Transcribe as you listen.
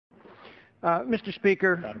Mr.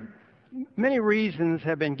 Speaker, many reasons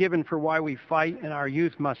have been given for why we fight and our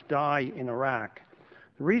youth must die in Iraq.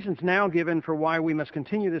 The reasons now given for why we must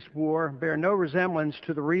continue this war bear no resemblance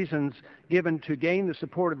to the reasons given to gain the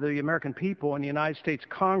support of the American people in the United States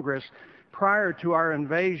Congress prior to our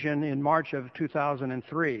invasion in March of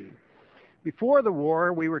 2003. Before the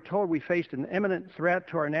war, we were told we faced an imminent threat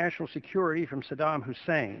to our national security from Saddam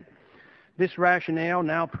Hussein. This rationale,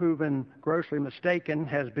 now proven grossly mistaken,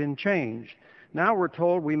 has been changed. Now we're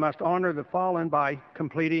told we must honor the fallen by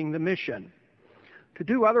completing the mission. To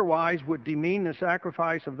do otherwise would demean the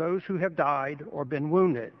sacrifice of those who have died or been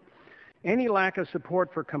wounded. Any lack of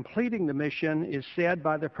support for completing the mission is said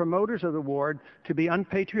by the promoters of the war to be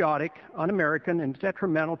unpatriotic, un-American, and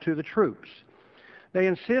detrimental to the troops. They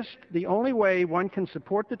insist the only way one can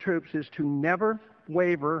support the troops is to never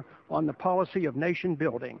waver on the policy of nation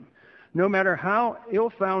building, no matter how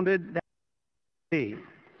ill-founded that may be.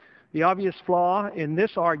 The obvious flaw in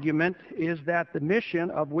this argument is that the mission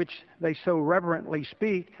of which they so reverently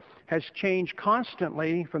speak has changed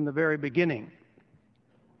constantly from the very beginning.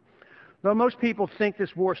 Though most people think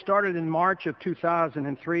this war started in March of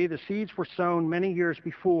 2003, the seeds were sown many years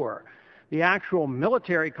before. The actual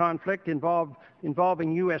military conflict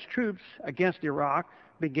involving U.S. troops against Iraq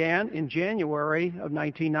began in January of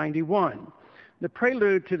 1991. The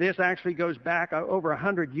prelude to this actually goes back over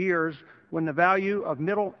 100 years when the value of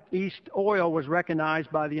Middle East oil was recognized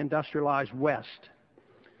by the industrialized West.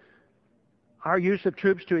 Our use of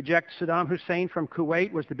troops to eject Saddam Hussein from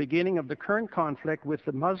Kuwait was the beginning of the current conflict with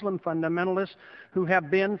the Muslim fundamentalists who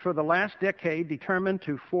have been for the last decade determined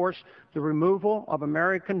to force the removal of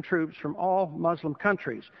American troops from all Muslim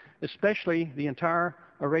countries, especially the entire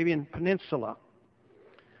Arabian Peninsula,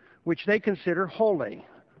 which they consider holy.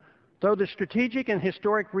 Though the strategic and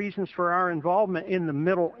historic reasons for our involvement in the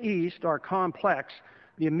Middle East are complex,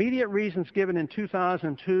 the immediate reasons given in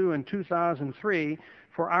 2002 and 2003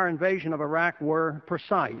 for our invasion of Iraq were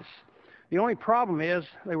precise. The only problem is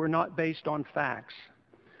they were not based on facts.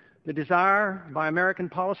 The desire by American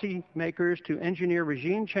policymakers to engineer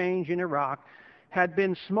regime change in Iraq had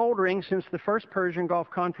been smoldering since the first Persian Gulf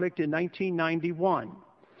conflict in 1991.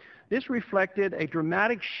 This reflected a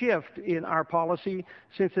dramatic shift in our policy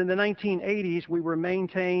since in the 1980s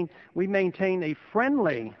we maintained a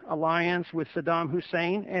friendly alliance with Saddam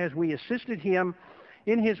Hussein as we assisted him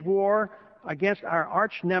in his war against our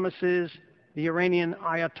arch nemesis, the Iranian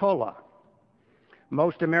Ayatollah.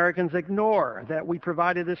 Most Americans ignore that we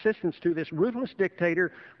provided assistance to this ruthless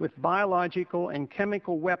dictator with biological and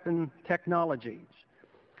chemical weapon technologies.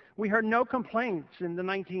 We heard no complaints in the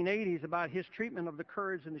 1980s about his treatment of the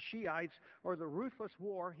Kurds and the Shiites or the ruthless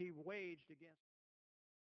war he waged against